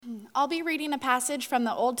I'll be reading a passage from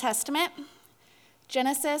the Old Testament,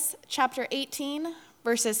 Genesis chapter 18,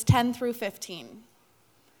 verses 10 through 15.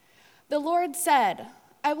 The Lord said,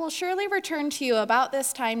 "I will surely return to you about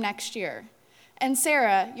this time next year, and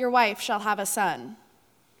Sarah, your wife, shall have a son."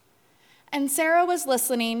 And Sarah was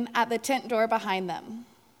listening at the tent door behind them.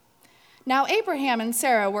 Now Abraham and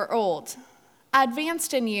Sarah were old,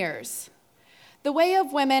 advanced in years. The way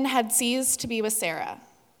of women had ceased to be with Sarah.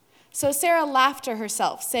 So Sarah laughed to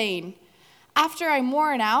herself, saying, "After I'm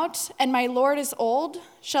worn out and my Lord is old,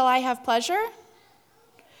 shall I have pleasure?"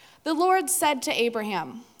 The Lord said to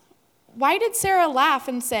Abraham, "Why did Sarah laugh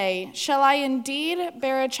and say, 'Shall I indeed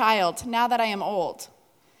bear a child now that I am old?'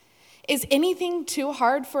 Is anything too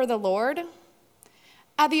hard for the Lord?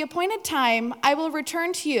 At the appointed time, I will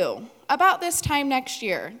return to you about this time next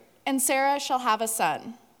year, and Sarah shall have a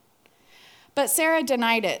son." But Sarah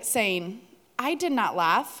denied it, saying, "I did not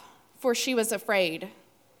laugh," for she was afraid.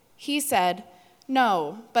 He said,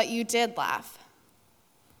 "No, but you did laugh."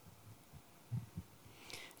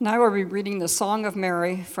 Now we'll be reading the Song of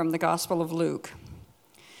Mary from the Gospel of Luke.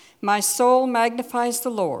 My soul magnifies the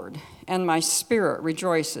Lord, and my spirit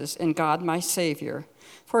rejoices in God my Savior,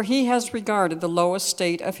 for he has regarded the low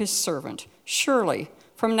estate of his servant. Surely,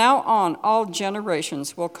 from now on, all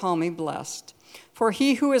generations will call me blessed. For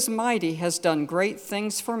he who is mighty has done great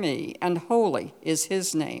things for me, and holy is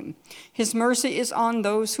his name. His mercy is on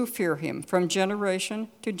those who fear him from generation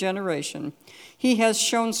to generation. He has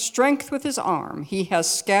shown strength with his arm. He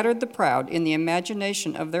has scattered the proud in the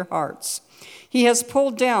imagination of their hearts. He has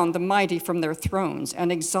pulled down the mighty from their thrones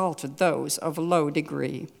and exalted those of low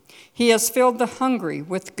degree. He has filled the hungry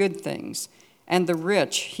with good things, and the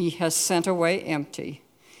rich he has sent away empty.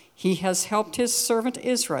 He has helped his servant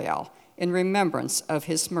Israel in remembrance of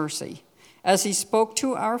his mercy, as he spoke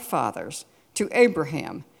to our fathers, to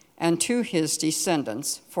Abraham, and to his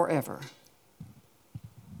descendants forever.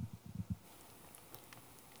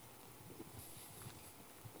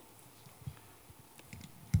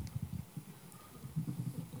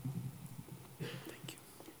 Thank you.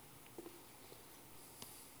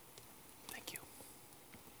 Thank you.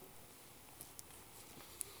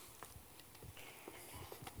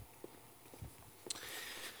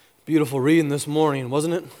 Beautiful reading this morning,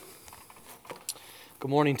 wasn't it? Good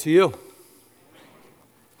morning to you.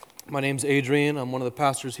 My name's Adrian. I'm one of the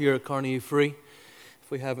pastors here at Carnegie Free.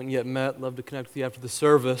 If we haven't yet met, love to connect with you after the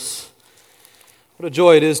service. What a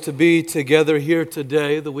joy it is to be together here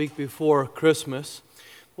today, the week before Christmas.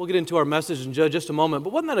 We'll get into our message in just a moment,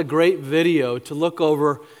 but wasn't that a great video to look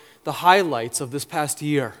over the highlights of this past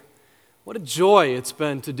year? What a joy it's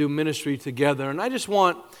been to do ministry together. And I just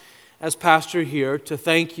want, as pastor here, to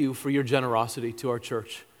thank you for your generosity to our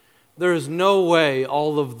church. There is no way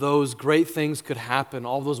all of those great things could happen,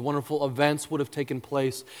 all those wonderful events would have taken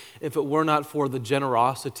place if it were not for the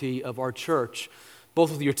generosity of our church, both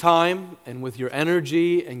with your time and with your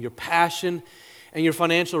energy and your passion and your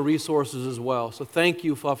financial resources as well. So thank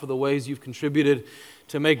you for the ways you've contributed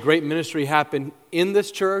to make great ministry happen in this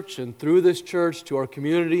church and through this church to our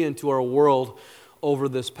community and to our world over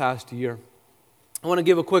this past year. I want to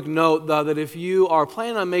give a quick note, though, that if you are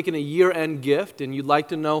planning on making a year-end gift and you'd like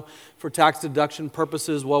to know for tax deduction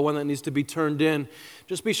purposes when that needs to be turned in,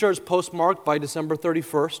 just be sure it's postmarked by December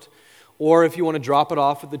 31st. Or if you want to drop it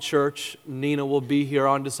off at the church, Nina will be here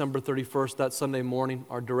on December 31st, that Sunday morning,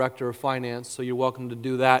 our Director of Finance. So you're welcome to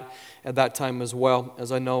do that at that time as well,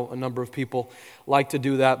 as I know a number of people like to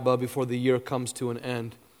do that before the year comes to an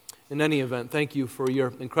end. In any event, thank you for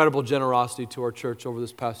your incredible generosity to our church over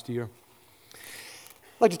this past year.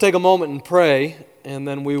 I'd like to take a moment and pray, and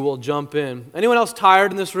then we will jump in. Anyone else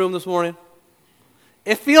tired in this room this morning?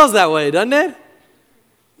 It feels that way, doesn't it?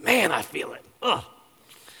 Man, I feel it. Ugh.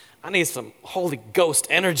 I need some Holy Ghost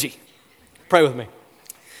energy. Pray with me.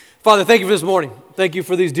 Father, thank you for this morning. Thank you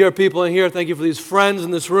for these dear people in here. Thank you for these friends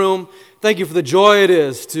in this room. Thank you for the joy it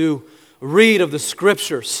is to read of the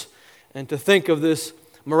Scriptures and to think of this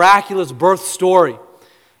miraculous birth story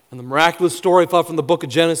and the miraculous story from the book of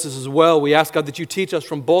Genesis as well. We ask, God, that you teach us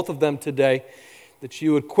from both of them today, that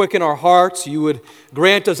you would quicken our hearts, you would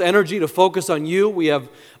grant us energy to focus on you. We have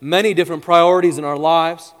many different priorities in our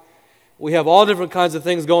lives. We have all different kinds of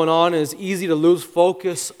things going on, and it's easy to lose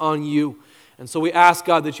focus on you. And so we ask,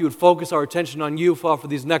 God, that you would focus our attention on you, Father, for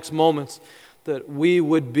these next moments, that we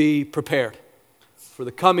would be prepared for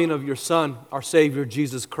the coming of your Son, our Savior,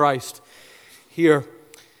 Jesus Christ, here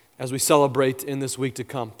as we celebrate in this week to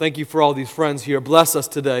come. Thank you for all these friends here. Bless us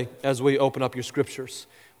today as we open up your Scriptures.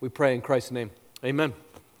 We pray in Christ's name. Amen.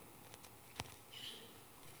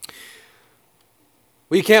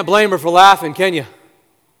 Well, you can't blame her for laughing, can you?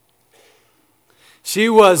 She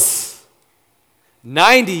was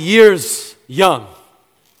 90 years young,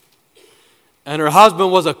 and her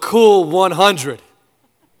husband was a cool 100.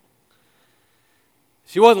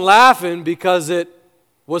 She wasn't laughing because it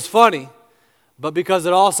was funny, but because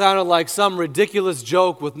it all sounded like some ridiculous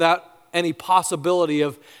joke with not any possibility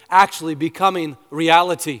of actually becoming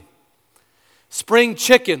reality. Spring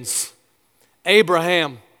chickens,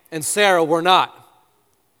 Abraham and Sarah were not.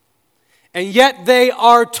 And yet they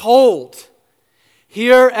are told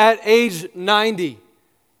here at age 90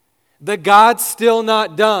 that God's still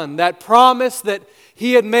not done. That promise that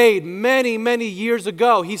he had made many, many years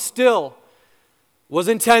ago, he still was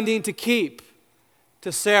intending to keep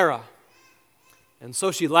to Sarah. And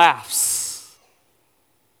so she laughs.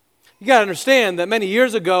 You got to understand that many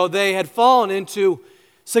years ago they had fallen into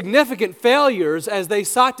significant failures as they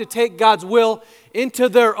sought to take God's will into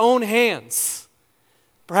their own hands.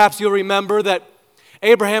 Perhaps you'll remember that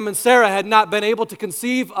Abraham and Sarah had not been able to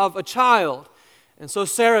conceive of a child. And so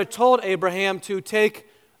Sarah told Abraham to take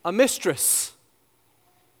a mistress.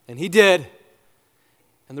 And he did.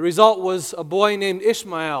 And the result was a boy named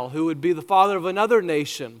Ishmael, who would be the father of another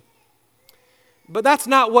nation. But that's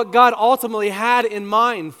not what God ultimately had in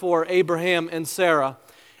mind for Abraham and Sarah.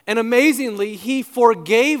 And amazingly, he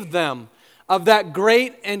forgave them of that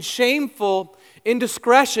great and shameful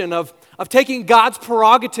indiscretion of taking God's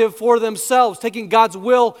prerogative for themselves, taking God's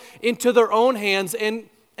will into their own hands and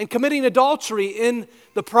committing adultery in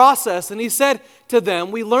the process. And he said to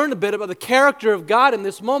them, we learn a bit about the character of God in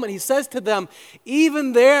this moment. He says to them,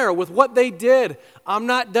 even there with what they did, I'm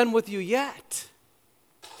not done with you yet.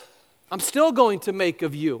 I'm still going to make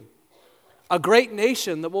of you a great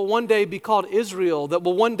nation that will one day be called Israel, that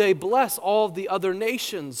will one day bless all the other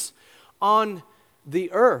nations on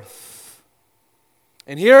the earth.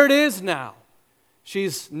 And here it is now.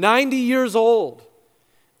 She's 90 years old,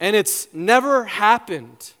 and it's never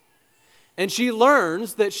happened. And she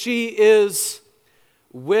learns that she is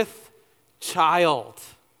with child.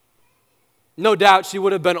 No doubt she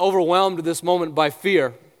would have been overwhelmed at this moment by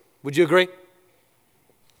fear. Would you agree?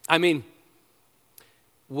 I mean,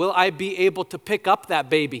 will I be able to pick up that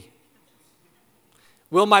baby?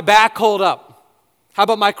 Will my back hold up? How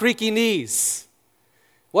about my creaky knees?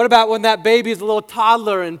 What about when that baby is a little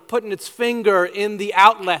toddler and putting its finger in the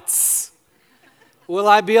outlets? Will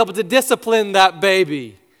I be able to discipline that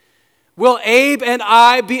baby? Will Abe and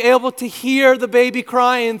I be able to hear the baby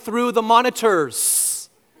crying through the monitors?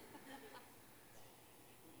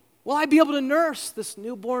 Will I be able to nurse this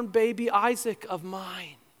newborn baby Isaac of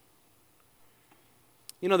mine?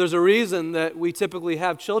 You know, there's a reason that we typically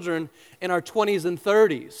have children in our 20s and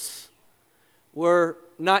 30s. We're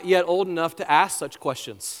not yet old enough to ask such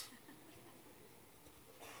questions.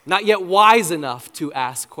 Not yet wise enough to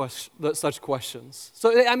ask such questions.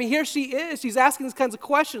 So, I mean, here she is. She's asking these kinds of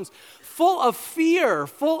questions, full of fear,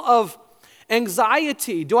 full of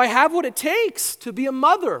anxiety. Do I have what it takes to be a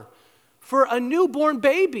mother for a newborn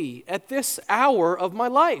baby at this hour of my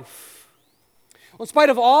life? Well, in spite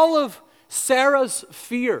of all of Sarah's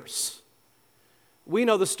fears, we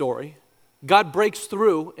know the story. God breaks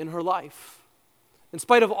through in her life. In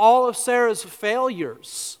spite of all of Sarah's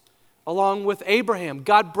failures, along with Abraham,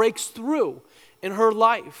 God breaks through in her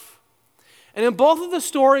life. And in both of the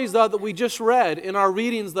stories, though, that we just read in our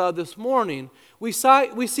readings, though, this morning, we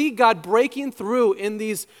see God breaking through in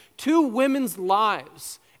these two women's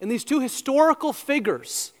lives, in these two historical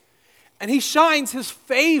figures, and he shines his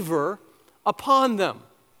favor upon them.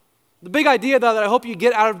 The big idea, though, that I hope you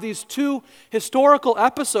get out of these two historical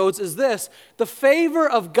episodes is this: the favor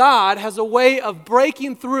of God has a way of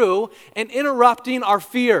breaking through and interrupting our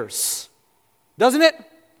fears. Doesn't it?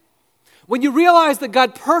 When you realize that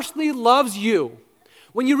God personally loves you,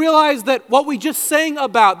 when you realize that what we just sang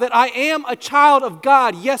about, that I am a child of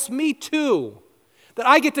God, yes, me too, that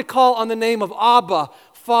I get to call on the name of Abba,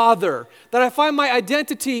 Father, that I find my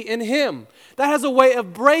identity in him, that has a way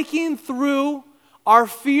of breaking through our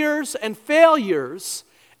fears and failures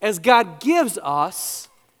as God gives us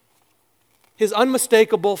his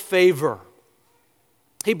unmistakable favor.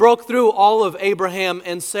 He broke through all of Abraham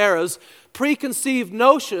and Sarah's preconceived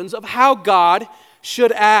notions of how God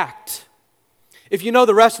should act. If you know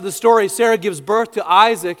the rest of the story, Sarah gives birth to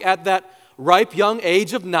Isaac at that ripe young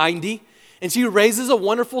age of 90, and she raises a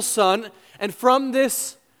wonderful son, and from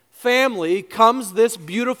this family comes this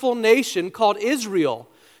beautiful nation called Israel,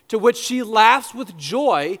 to which she laughs with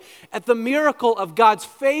joy at the miracle of God's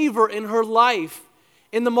favor in her life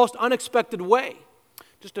in the most unexpected way.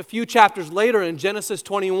 Just a few chapters later in Genesis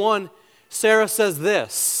 21, Sarah says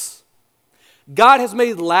this: God has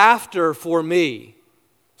made laughter for me.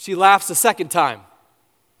 She laughs a second time,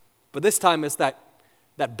 but this time it's that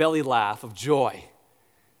that belly laugh of joy.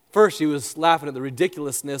 First, she was laughing at the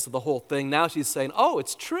ridiculousness of the whole thing. Now she's saying, oh,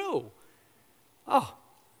 it's true. Oh,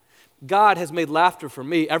 God has made laughter for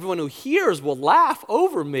me. Everyone who hears will laugh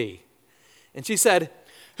over me. And she said,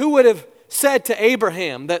 who would have said to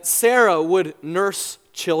Abraham that Sarah would nurse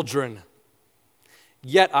children?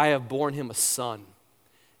 Yet I have borne him a son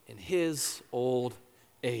in his old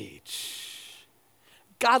age.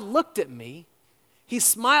 God looked at me, he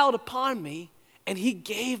smiled upon me, and he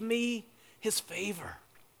gave me his favor.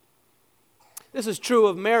 This is true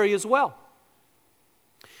of Mary as well.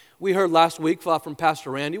 We heard last week from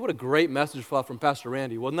Pastor Randy. What a great message from Pastor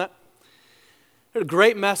Randy, wasn't that? Heard a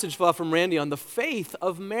great message from Randy on the faith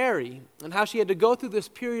of Mary and how she had to go through this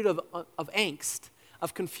period of angst,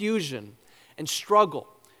 of confusion, and struggle.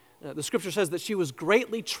 The scripture says that she was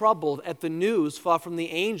greatly troubled at the news from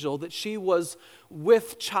the angel that she was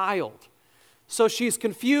with child. So she's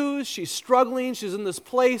confused, she's struggling, she's in this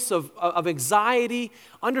place of anxiety,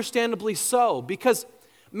 understandably so, because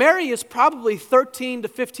Mary is probably 13 to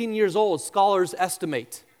 15 years old, scholars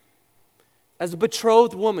estimate. As a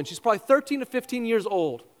betrothed woman, she's probably 13 to 15 years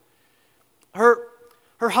old. Her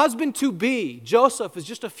husband-to-be, Joseph, is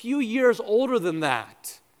just a few years older than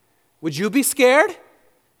that. Would you be scared?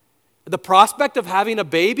 The prospect of having a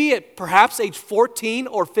baby at perhaps age 14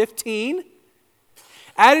 or 15?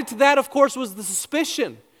 Added to that, of course, was the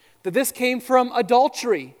suspicion that this came from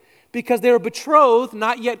adultery because they were betrothed,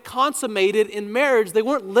 not yet consummated in marriage. They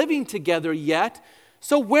weren't living together yet.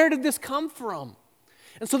 So where did this come from?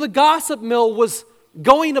 And so the gossip mill was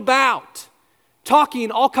going about,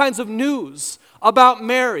 talking all kinds of news about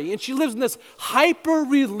Mary. And she lives in this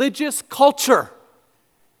hyper-religious culture.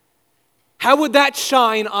 How would that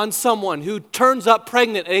shine on someone who turns up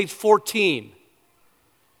pregnant at age 14?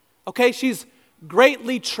 Okay, she's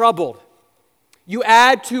greatly troubled. You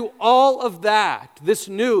add to all of that this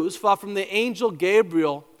news from the angel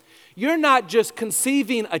Gabriel. You're not just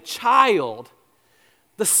conceiving a child,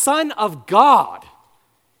 the Son of God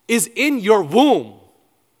is in your womb.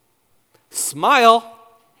 Smile.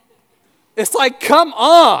 It's like, come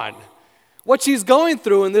on. What she's going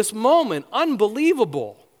through in this moment,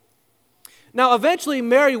 unbelievable. Now, eventually,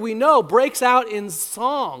 Mary, we know, breaks out in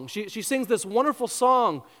song. She sings this wonderful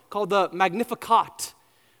song called the Magnificat,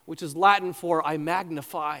 which is Latin for I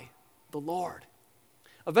magnify the Lord.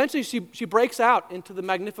 Eventually, she breaks out into the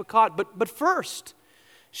Magnificat, but first,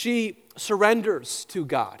 she surrenders to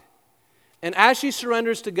God. And as she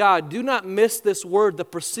surrenders to God, do not miss this word that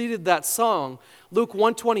preceded that song. Luke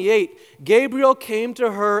 1:28, Gabriel came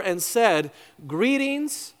to her and said,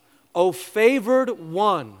 "Greetings, O favored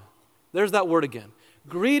one." There's that word again.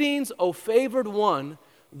 "Greetings, O favored one,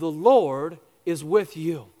 the Lord is with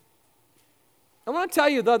you." I want to tell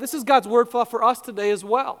you, though, this is God's word for us today as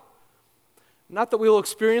well. Not that we will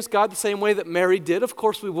experience God the same way that Mary did. Of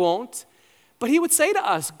course we won't. But he would say to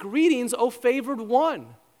us, "Greetings, O favored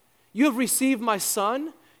one. You have received my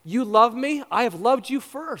son. You love me. I have loved you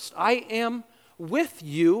first. I am with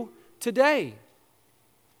you today."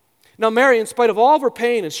 Now, Mary, in spite of all of her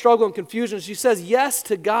pain and struggle and confusion, she says yes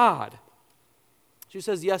to God. She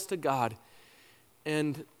says yes to God.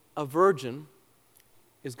 And a virgin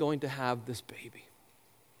is going to have this baby.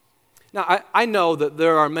 Now, I know that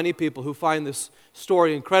there are many people who find this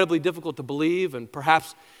story incredibly difficult to believe, and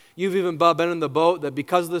perhaps you've even been in the boat that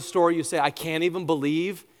because of this story you say, I can't even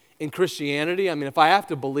believe in Christianity. I mean, if I have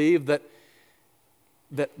to believe that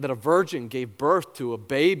a virgin gave birth to a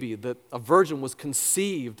baby, that a virgin was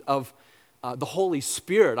conceived of the Holy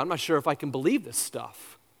Spirit, I'm not sure if I can believe this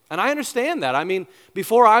stuff. And I understand that. I mean,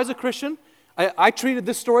 before I was a Christian, I treated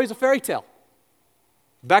this story as a fairy tale.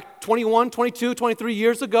 Back 21, 22, 23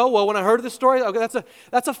 years ago, well, when I heard this story, okay,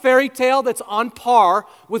 that's a fairy tale that's on par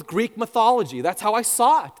with Greek mythology. That's how I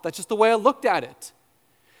saw it. That's just the way I looked at it.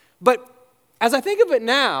 But as I think of it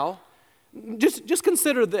now, just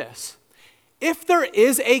consider this. If there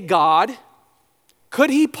is a God,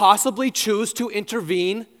 could he possibly choose to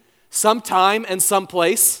intervene sometime and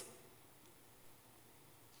someplace?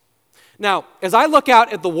 Now, as I look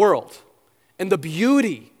out at the world and the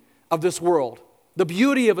beauty of this world, the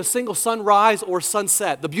beauty of a single sunrise or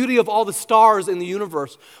sunset, the beauty of all the stars in the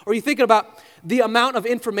universe, or you thinking about the amount of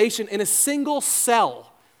information in a single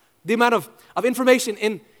cell, the amount of information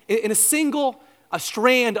in a single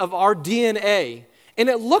strand of our DNA, and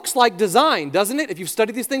it looks like design, doesn't it, if you've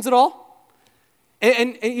studied these things at all?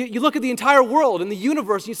 And you look at the entire world and the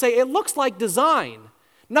universe, and you say, it looks like design.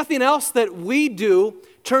 Nothing else that we do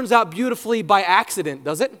turns out beautifully by accident,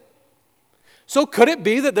 does it? So could it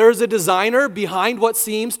be that there is a designer behind what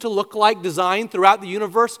seems to look like design throughout the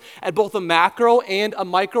universe at both a macro and a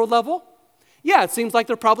micro level? Yeah, it seems like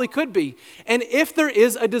there probably could be. And if there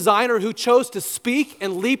is a designer who chose to speak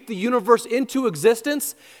and leap the universe into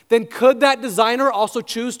existence, then could that designer also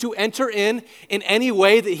choose to enter in any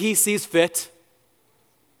way that he sees fit?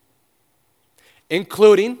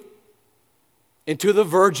 Including into the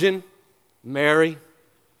Virgin Mary?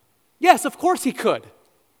 Yes, of course he could.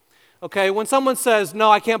 Okay, when someone says,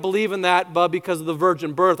 no, I can't believe in that, but because of the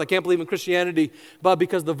virgin birth, I can't believe in Christianity, but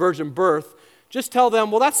because of the virgin birth, just tell them,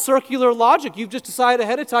 well, that's circular logic. You've just decided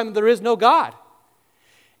ahead of time that there is no God.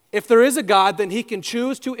 If there is a God, then he can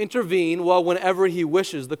choose to intervene, well, whenever he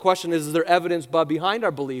wishes. The question is there evidence behind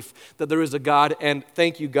our belief that there is a God? And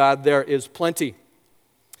thank you, God, there is plenty.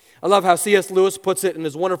 I love how C.S. Lewis puts it in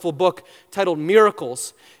his wonderful book titled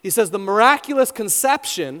Miracles. He says, the miraculous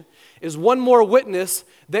conception is one more witness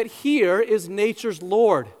that here is nature's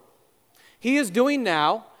Lord. He is doing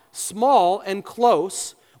now, small and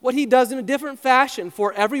close, what he does in a different fashion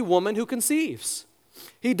for every woman who conceives.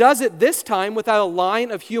 He does it this time without a line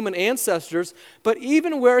of human ancestors, but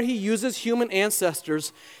even where he uses human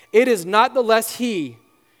ancestors, it is not the less he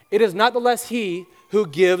who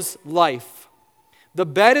gives life. The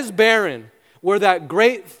bed is barren where that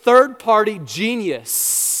great third-party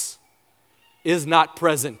genius is not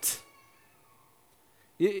present.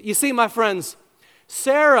 You see, my friends,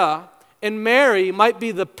 Sarah and Mary might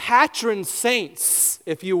be the patron saints,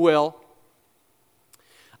 if you will,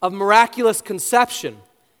 of miraculous conception.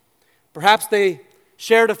 Perhaps they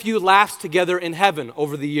shared a few laughs together in heaven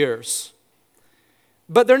over the years.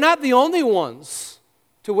 But they're not the only ones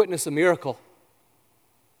to witness a miracle.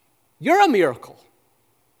 You're a miracle.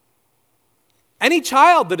 Any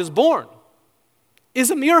child that is born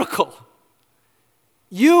is a miracle.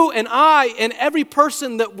 You and I and every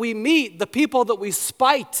person that we meet, the people that we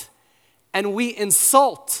spite and we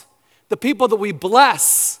insult, the people that we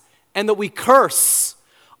bless and that we curse,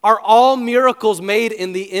 are all miracles made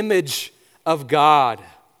in the image of God.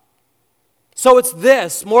 So it's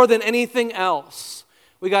this, more than anything else,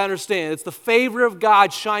 we got to understand, it's the favor of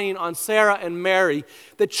God shining on Sarah and Mary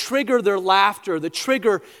that trigger their laughter, that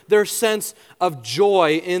trigger their sense of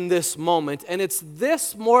joy in this moment. And it's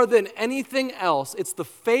this more than anything else, it's the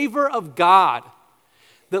favor of God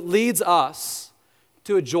that leads us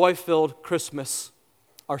to a joy-filled Christmas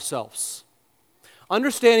ourselves.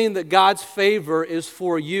 Understanding that God's favor is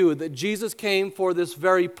for you, that Jesus came for this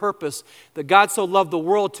very purpose, that God so loved the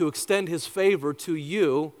world to extend his favor to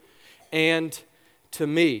you and to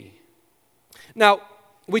me. Now,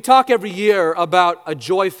 we talk every year about a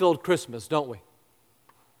joy-filled Christmas, don't we?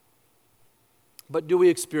 But do we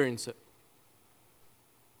experience it?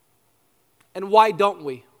 And why don't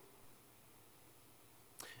we?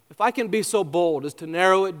 If I can be so bold as to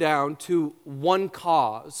narrow it down to one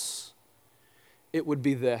cause, it would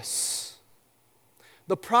be this.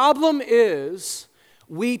 The problem is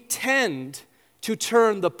we tend to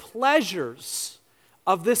turn the pleasures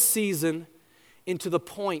of this season into the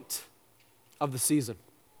point of the season.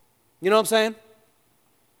 You know what I'm saying?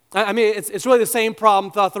 I mean, it's really the same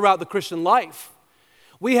problem throughout the Christian life.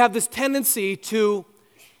 We have this tendency to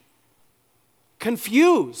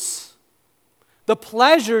confuse the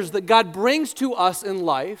pleasures that God brings to us in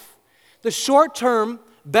life, the short-term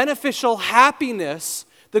beneficial happiness,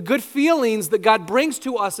 the good feelings that God brings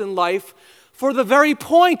to us in life for the very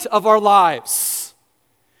point of our lives.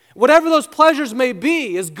 Whatever those pleasures may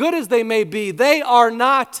be, as good as they may be, they are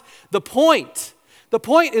not the point. The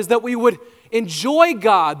point is that we would enjoy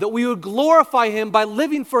God, that we would glorify him by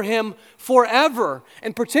living for him forever,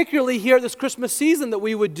 and particularly here this Christmas season that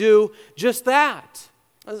we would do just that.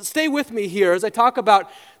 Stay with me here as I talk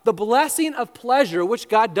about the blessing of pleasure which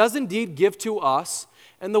God does indeed give to us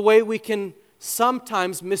and the way we can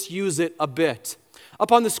sometimes misuse it a bit.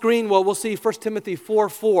 Up on the screen, we'll see 1 Timothy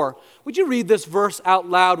 4:4. Would you read this verse out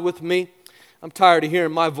loud with me? I'm tired of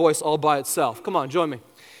hearing my voice all by itself. Come on, join me.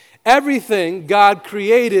 Everything God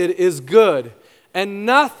created is good, and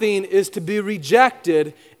nothing is to be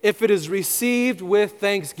rejected if it is received with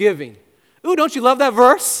thanksgiving. Ooh, don't you love that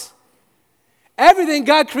verse? Everything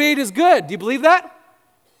God created is good. Do you believe that?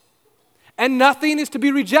 And nothing is to be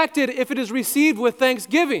rejected if it is received with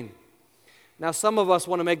thanksgiving. Now, some of us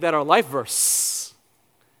want to make that our life verse.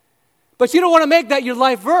 But you don't want to make that your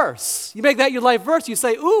life verse. You make that your life verse, you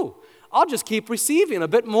say, ooh, I'll just keep receiving a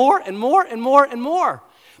bit more and more and more and more.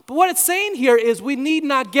 But what it's saying here is we need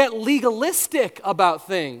not get legalistic about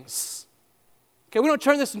things. Okay, we don't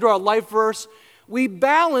turn this into our life verse. We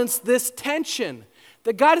balance this tension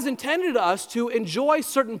that God has intended us to enjoy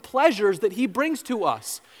certain pleasures that he brings to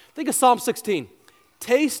us. Think of Psalm 16.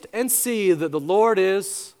 Taste and see that the Lord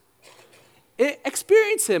is.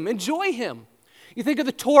 Experience him, enjoy him. You think of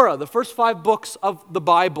the Torah, the first 5 books of the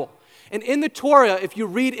Bible. And in the Torah, if you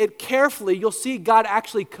read it carefully, you'll see God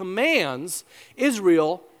actually commands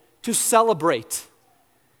Israel to celebrate.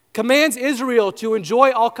 Commands Israel to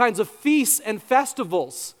enjoy all kinds of feasts and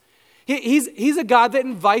festivals. He's a God that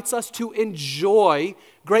invites us to enjoy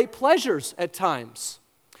great pleasures at times.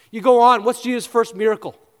 You go on, what's Jesus' first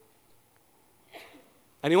miracle?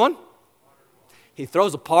 Anyone? He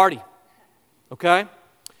throws a party, okay?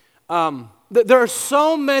 There are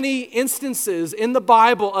so many instances in the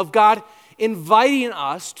Bible of God inviting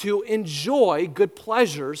us to enjoy good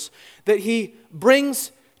pleasures that He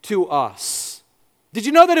brings to us. Did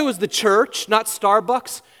you know that it was the church, not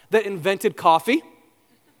Starbucks, that invented coffee?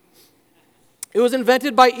 It was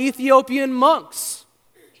invented by Ethiopian monks.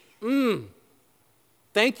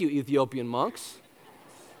 Thank you, Ethiopian monks.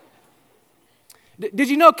 Did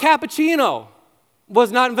you know cappuccino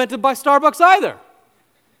was not invented by Starbucks either?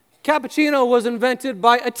 Cappuccino was invented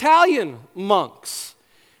by Italian monks.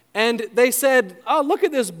 And they said, oh, look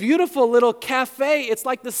at this beautiful little cafe. It's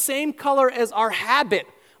like the same color as our habit,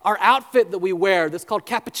 our outfit that we wear that's called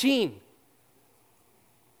cappuccino.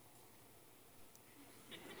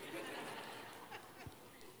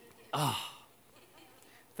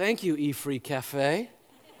 Thank you, E-Free Cafe.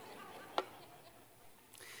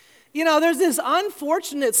 You know, there's this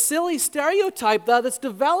unfortunate, silly stereotype, though, that's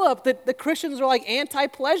developed that the Christians are like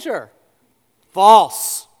anti-pleasure.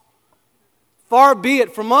 False. Far be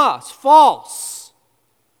it from us. False.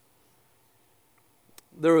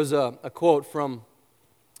 There was a quote from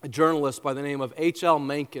a journalist by the name of H.L.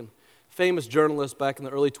 Mencken, famous journalist back in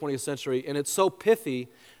the early 20th century, and it's so pithy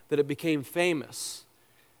that it became famous.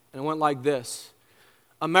 And it went like this: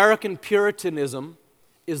 American Puritanism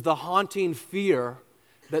is the haunting fear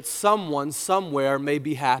that someone somewhere may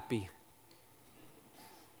be happy.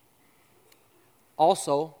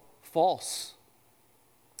 Also, false.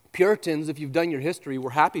 Puritans, if you've done your history,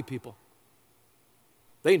 were happy people.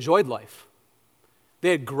 They enjoyed life.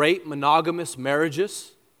 They had great monogamous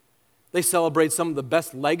marriages. They celebrate some of the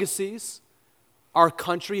best legacies our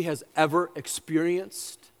country has ever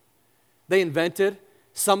experienced. They invented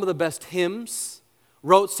some of the best hymns,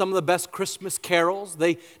 wrote some of the best Christmas carols.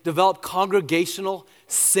 They developed congregational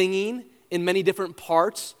singing in many different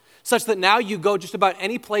parts, such that now you go just about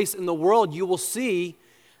any place in the world, you will see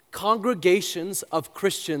congregations of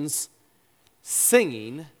Christians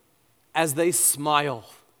singing as they smile.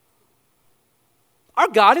 Our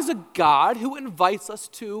God is a God who invites us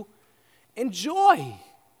to enjoy.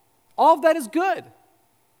 All of that is good.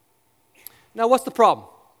 Now, what's the problem?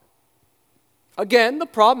 Again, the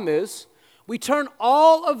problem is we turn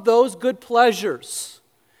all of those good pleasures,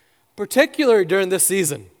 particularly during this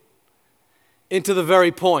season, into the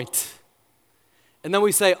very point. And then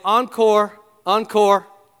we say, encore, encore,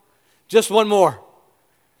 just one more.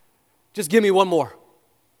 Just give me one more.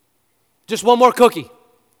 Just one more cookie.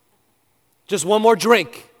 Just one more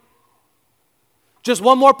drink. Just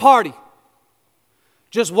one more party.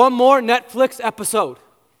 Just one more Netflix episode.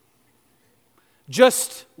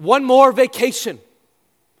 Just one more vacation.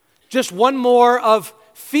 Just one more of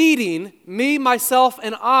feeding me, myself,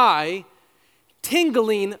 and I,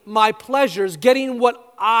 tingling my pleasures, getting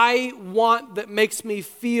what I want that makes me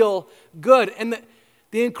feel good. And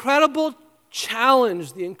the incredible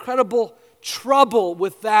challenge, the incredible trouble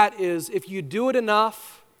with that is if you do it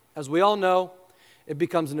enough, as we all know, it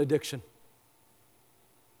becomes an addiction.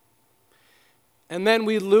 And then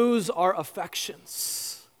we lose our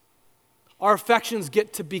affections. Our affections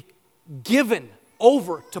get to be given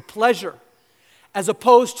over to pleasure as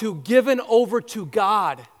opposed to given over to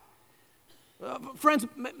God. Friends,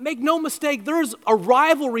 make no mistake, there's a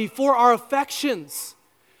rivalry for our affections.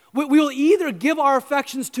 We will either give our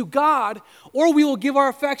affections to God or we will give our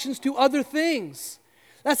affections to other things.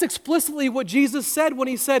 That's explicitly what Jesus said when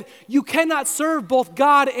He said, you cannot serve both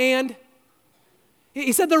God and...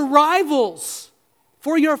 He said they're rivals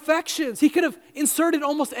for your affections. He could have inserted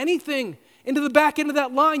almost anything into the back end of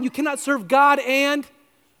that line. You cannot serve God and...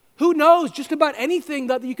 Who knows? Just about anything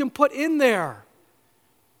that you can put in there.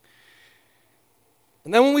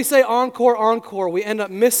 And then when we say encore, encore, we end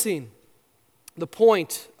up missing the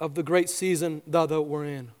point of the great season that we're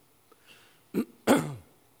in.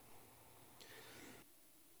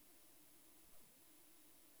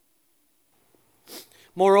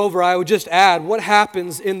 Moreover, I would just add, what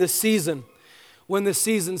happens in the season when the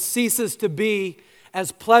season ceases to be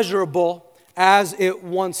as pleasurable as it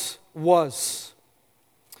once was?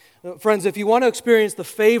 Friends, if you want to experience the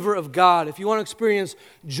favor of God, if you want to experience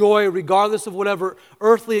joy regardless of whatever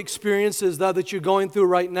earthly experiences that you're going through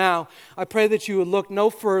right now, I pray that you would look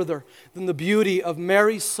no further than the beauty of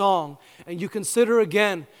Mary's song, and you consider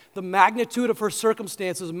again the magnitude of her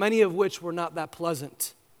circumstances, many of which were not that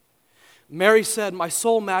pleasant. Mary said, "My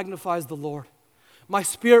soul magnifies the Lord. My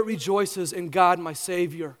spirit rejoices in God my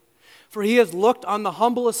Savior. For he has looked on the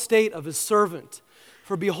humble estate of his servant.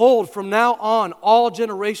 For behold, from now on all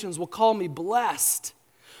generations will call me blessed.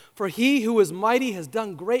 For he who is mighty has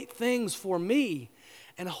done great things for me,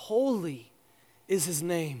 and holy is his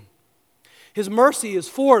name. His mercy is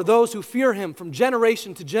for those who fear him from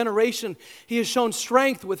generation to generation. He has shown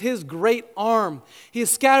strength with his great arm. He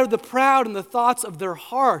has scattered the proud in the thoughts of their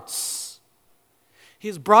hearts. He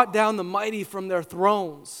has brought down the mighty from their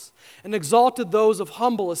thrones and exalted those of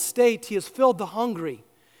humble estate. He has filled the hungry.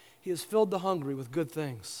 He has filled the hungry with good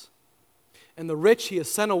things, and the rich he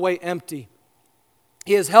has sent away empty.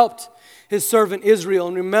 He has helped his servant Israel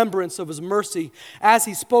in remembrance of his mercy, as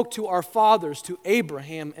he spoke to our fathers, to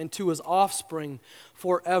Abraham, and to his offspring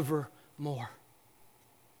forevermore."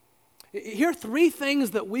 Here are three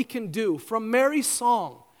things that we can do from Mary's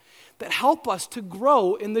song that help us to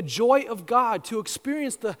grow in the joy of God, to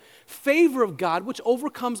experience the favor of God, which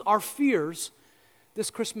overcomes our fears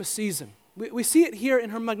this Christmas season. We see it here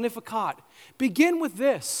in her Magnificat. Begin with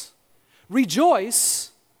this: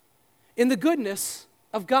 rejoice in the goodness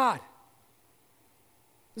of God.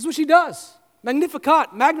 This is what she does.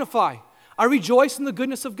 Magnificat, magnify. I rejoice in the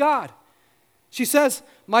goodness of God. She says,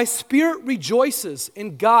 "My spirit rejoices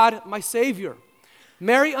in God, my Savior."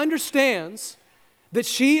 Mary understands that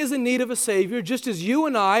she is in need of a Savior, just as you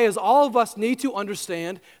and I, as all of us, need to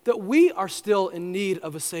understand that we are still in need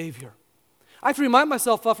of a Savior. I have to remind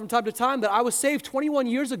myself from time to time that I was saved 21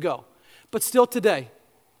 years ago, but still today,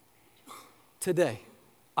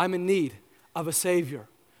 I'm in need of a Savior.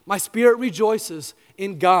 My spirit rejoices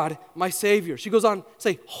in God, my Savior. She goes on to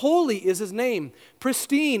say, "Holy is his name,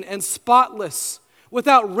 pristine and spotless,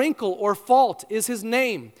 without wrinkle or fault is his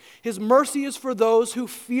name. His mercy is for those who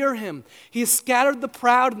fear him. He has scattered the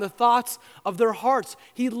proud in the thoughts of their hearts.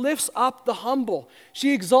 He lifts up the humble."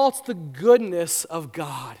 She exalts the goodness of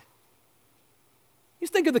God.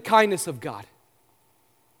 Just think of the kindness of God.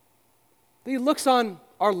 He looks on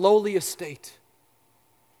our lowly estate.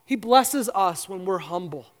 He blesses us when we're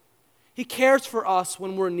humble. He cares for us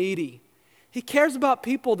when we're needy. He cares about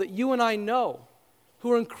people that you and I know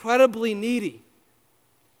who are incredibly needy.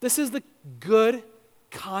 This is the good,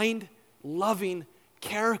 kind, loving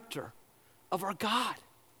character of our God.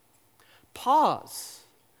 Pause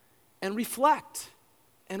and reflect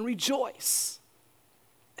and rejoice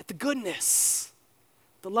at the goodness,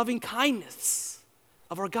 the loving kindness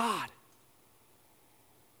of our God.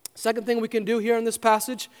 Second thing we can do here in this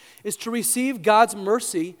passage is to receive God's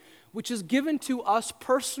mercy, which is given to us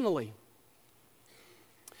personally.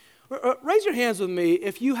 Raise your hands with me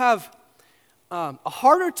if you have a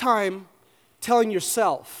harder time telling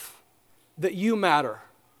yourself that you matter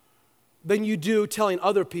than you do telling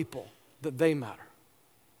other people that they matter.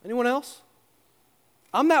 Anyone else?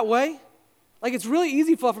 I'm that way. Like, it's really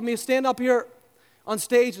easy for me to stand up here on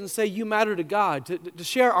stage and say, "You matter to God," to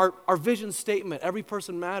share our vision statement, every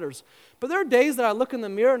person matters. But there are days that I look in the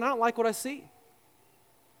mirror and I don't like what I see.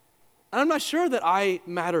 And I'm not sure that I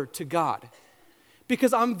matter to God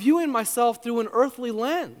because I'm viewing myself through an earthly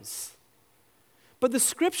lens. But the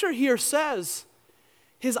scripture here says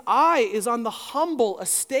his eye is on the humble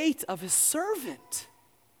estate of his servant.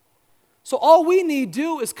 So all we need to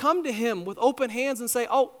do is come to him with open hands and say,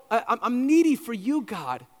 "Oh, I'm needy for you,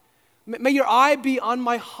 God. May your eye be on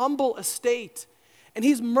my humble estate." And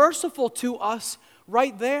he's merciful to us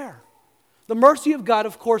right there. The mercy of God,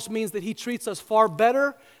 of course, means that he treats us far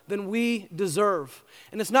better than we deserve.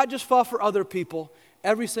 And it's not just for other people.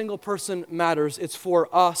 Every single person matters. It's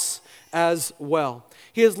for us as well.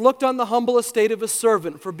 He has looked on the humble estate of his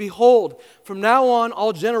servant. For behold, from now on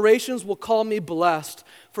all generations will call me blessed.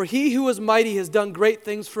 For he who is mighty has done great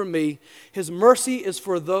things for me. His mercy is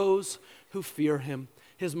for those who fear him.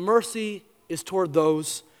 His mercy is toward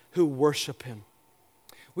those who worship him.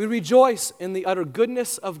 We rejoice in the utter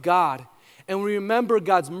goodness of God, and we remember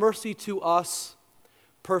God's mercy to us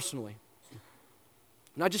personally.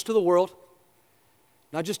 Not just to the world,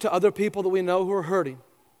 not just to other people that we know who are hurting,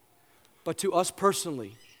 but to us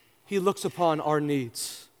personally. He looks upon our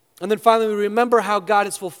needs. And then finally, we remember how God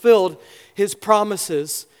has fulfilled his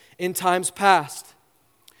promises in times past.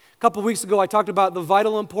 A couple of weeks ago, I talked about the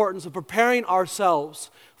vital importance of preparing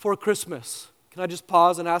ourselves for Christmas. Can I just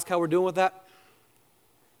pause and ask how we're doing with that?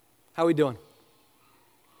 How are we doing?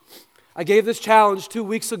 I gave this challenge 2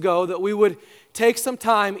 weeks ago that we would take some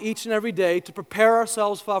time each and every day to prepare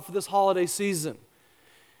ourselves for this holiday season.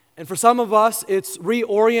 And for some of us, it's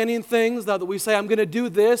reorienting things that we say, I'm going to do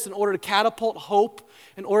this in order to catapult hope,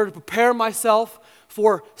 in order to prepare myself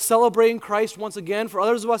for celebrating Christ once again. For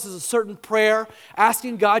others of us, it's a certain prayer,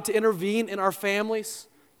 asking God to intervene in our families.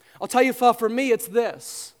 I'll tell you, for me, it's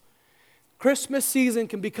this. Christmas season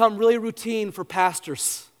can become really routine for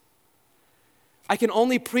pastors. I can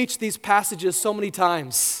only preach these passages so many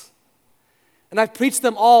times. And I've preached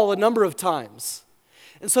them all a number of times.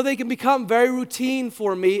 And so they can become very routine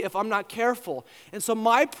for me if I'm not careful. And so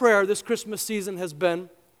my prayer this Christmas season has been,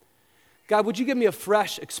 God, would you give me a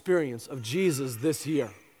fresh experience of Jesus this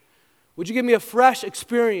year? Would you give me a fresh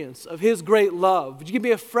experience of His great love? Would you give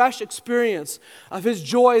me a fresh experience of His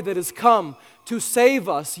joy that has come to save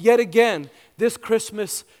us yet again this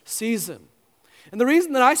Christmas season? And the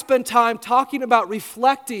reason that I spend time talking about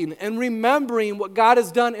reflecting and remembering what God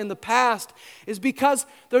has done in the past is because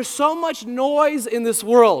there's so much noise in this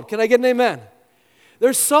world. Can I get an amen?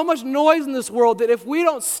 There's so much noise in this world that if we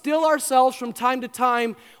don't still ourselves from time to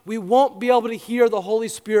time, we won't be able to hear the Holy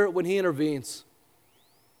Spirit when He intervenes.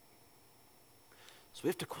 So we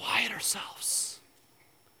have to quiet ourselves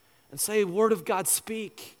and say, Word of God,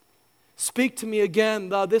 speak. Speak to me again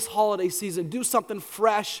this holiday season. Do something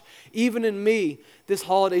fresh, even in me, this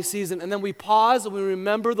holiday season. And then we pause and we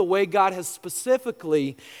remember the way God has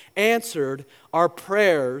specifically answered our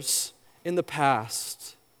prayers in the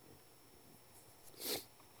past.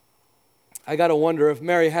 I got to wonder if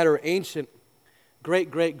Mary had her ancient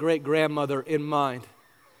great-great-great-grandmother in mind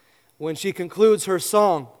when she concludes her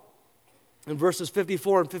song in verses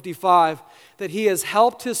 54 and 55 that He has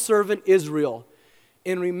helped His servant Israel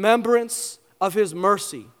in remembrance of His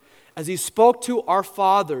mercy, as He spoke to our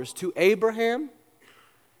fathers, to Abraham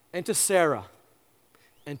and to Sarah,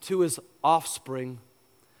 and to his offspring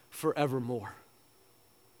forevermore.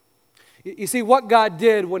 You see, what God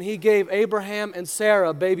did when He gave Abraham and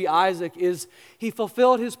Sarah baby Isaac is He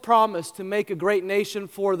fulfilled His promise to make a great nation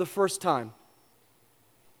for the first time.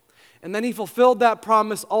 And then He fulfilled that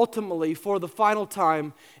promise ultimately for the final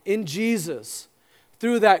time in Jesus,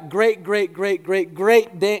 through that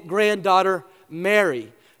great-great-great-great-great-granddaughter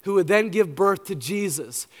Mary, who would then give birth to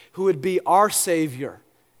Jesus, who would be our Savior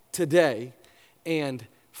today and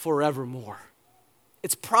forevermore.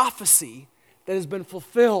 It's prophecy that has been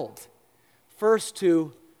fulfilled, first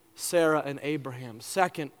to Sarah and Abraham,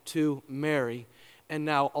 second to Mary, and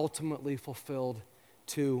now ultimately fulfilled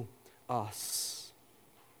to us.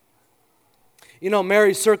 You know,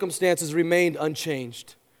 Mary's circumstances remained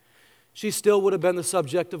unchanged. She still would have been the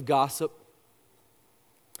subject of gossip.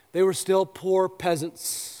 They were still poor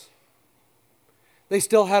peasants. They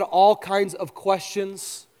still had all kinds of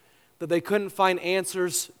questions that they couldn't find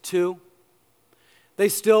answers to. They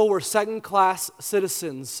still were second-class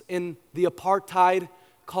citizens in the apartheid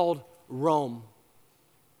called Rome.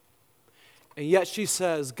 And yet she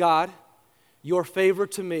says, God, your favor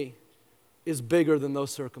to me is bigger than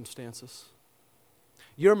those circumstances.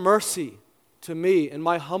 Your mercy to me in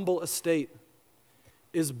my humble estate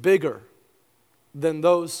is bigger than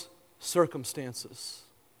those circumstances.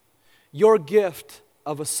 Your gift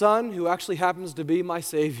of a son who actually happens to be my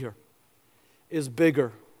Savior is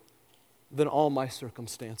bigger than all my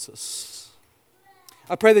circumstances.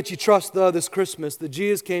 I pray that you trust this Christmas that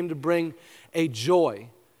Jesus came to bring a joy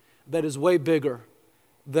that is way bigger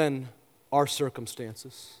than our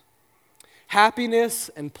circumstances.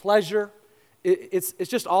 Happiness and pleasure, it's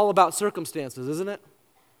just all about circumstances, isn't it?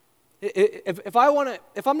 If I'm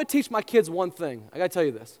going to teach my kids one thing, I got to tell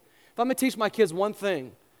you this. If I'm going to teach my kids one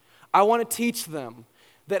thing, I want to teach them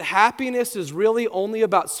that happiness is really only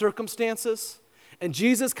about circumstances, and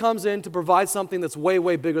Jesus comes in to provide something that's way,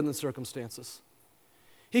 way bigger than circumstances.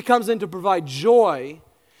 He comes in to provide joy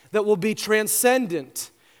that will be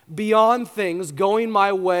transcendent beyond things going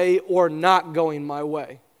my way or not going my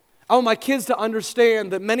way. I want my kids to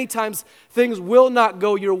understand that many times things will not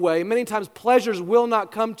go your way. Many times pleasures will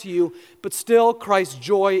not come to you, but still Christ's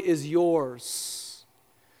joy is yours.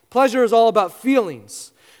 Pleasure is all about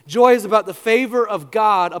feelings. Joy is about the favor of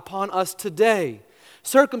God upon us today.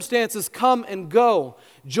 Circumstances come and go.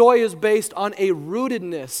 Joy is based on a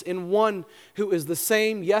rootedness in one who is the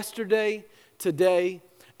same yesterday, today,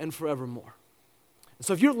 and forevermore.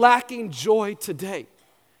 So if you're lacking joy today,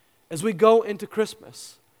 as we go into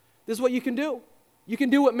Christmas, this is what you can do. You can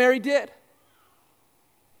do what Mary did.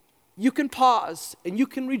 You can pause and you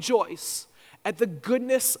can rejoice at the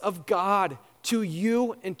goodness of God to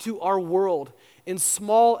you and to our world in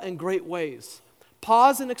small and great ways.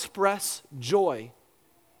 Pause and express joy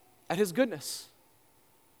at His goodness.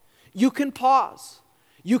 You can pause.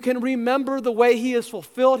 You can remember the way He has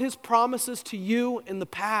fulfilled His promises to you in the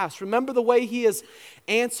past. Remember the way He has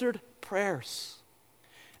answered prayers.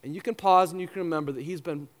 And you can pause and you can remember that He's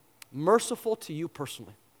been merciful to you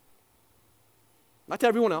personally. Not to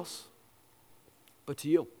everyone else, but to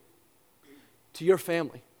you, to your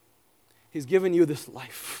family. He's given you this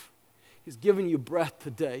life. He's given you breath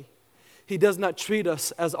today. He does not treat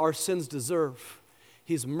us as our sins deserve.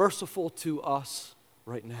 He's merciful to us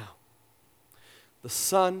right now. The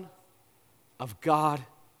Son of God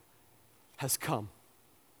has come.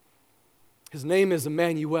 His name is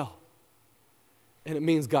Emmanuel, and it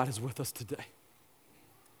means God is with us today.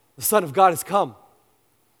 The Son of God has come.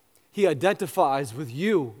 He identifies with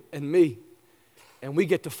you and me, and we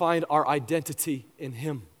get to find our identity in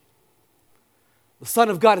Him. The Son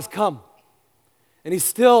of God has come, and He's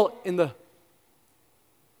still in the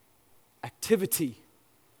activity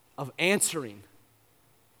of answering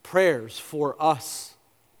prayers for us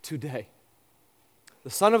today. The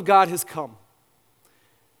Son of God has come,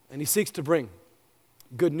 and He seeks to bring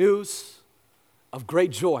good news of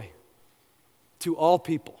great joy to all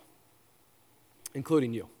people,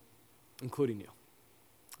 including you.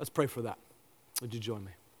 Let's pray for that. Would you join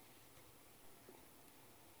me?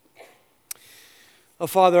 Oh,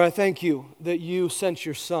 Father, I thank You that You sent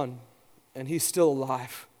Your Son, and He's still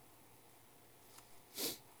alive.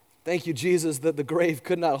 Thank You, Jesus, that the grave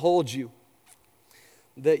could not hold You,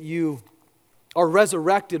 that You are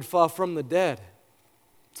resurrected from the dead.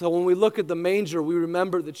 So when we look at the manger, we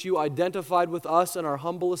remember that You identified with us in our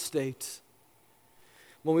humble estate.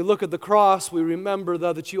 When we look at the cross, we remember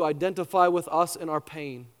that You identify with us in our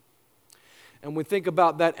pain. And when we think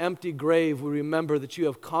about that empty grave, we remember that You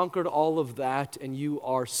have conquered all of that, and You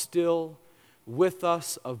are still with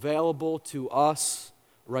us, available to us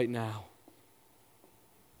right now.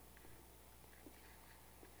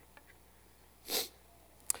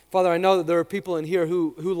 Father, I know that there are people in here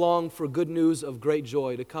who long for good news of great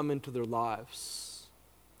joy to come into their lives.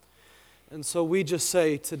 And so we just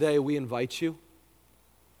say today, we invite You.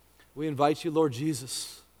 We invite You, Lord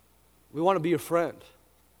Jesus. We want to be Your friend.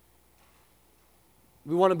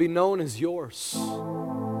 We want to be known as Yours. We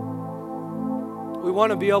want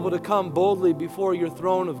to be able to come boldly before Your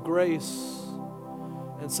throne of grace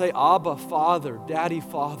and say, Abba, Father, Daddy,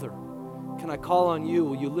 Father, can I call on You?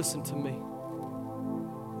 Will You listen to me?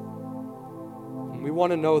 We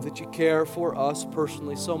want to know that You care for us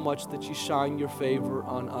personally so much that You shine Your favor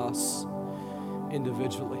on us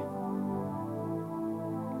individually.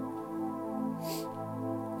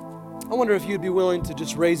 I wonder if you'd be willing to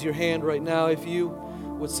just raise your hand right now if you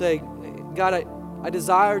would say, God, I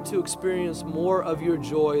desire to experience more of Your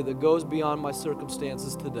joy that goes beyond my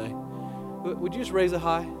circumstances today. Would you just raise it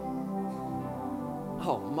high?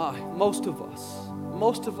 Oh my, most of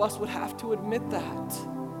us would have to admit that.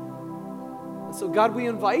 And so God, we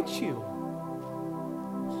invite You,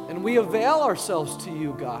 and we avail ourselves to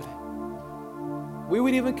You, God. We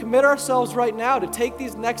would even commit ourselves right now to take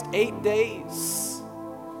these next 8 days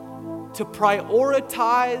to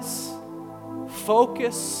prioritize,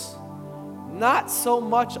 focus, not so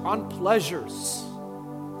much on pleasures,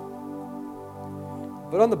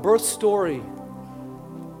 but on the birth story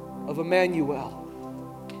of Emmanuel,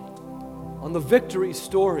 on the victory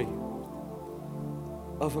story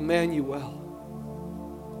of Emmanuel,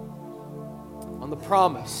 on the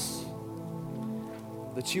promise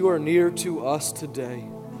that You are near to us today.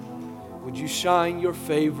 Would You shine Your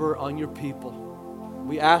favor on Your people?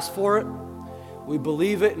 We ask for it. We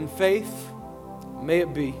believe it in faith. May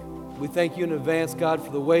it be. We thank You in advance, God, for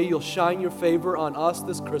the way You'll shine Your favor on us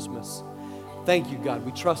this Christmas. Thank You, God.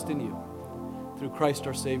 We trust in You. Through Christ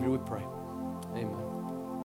our Savior we pray.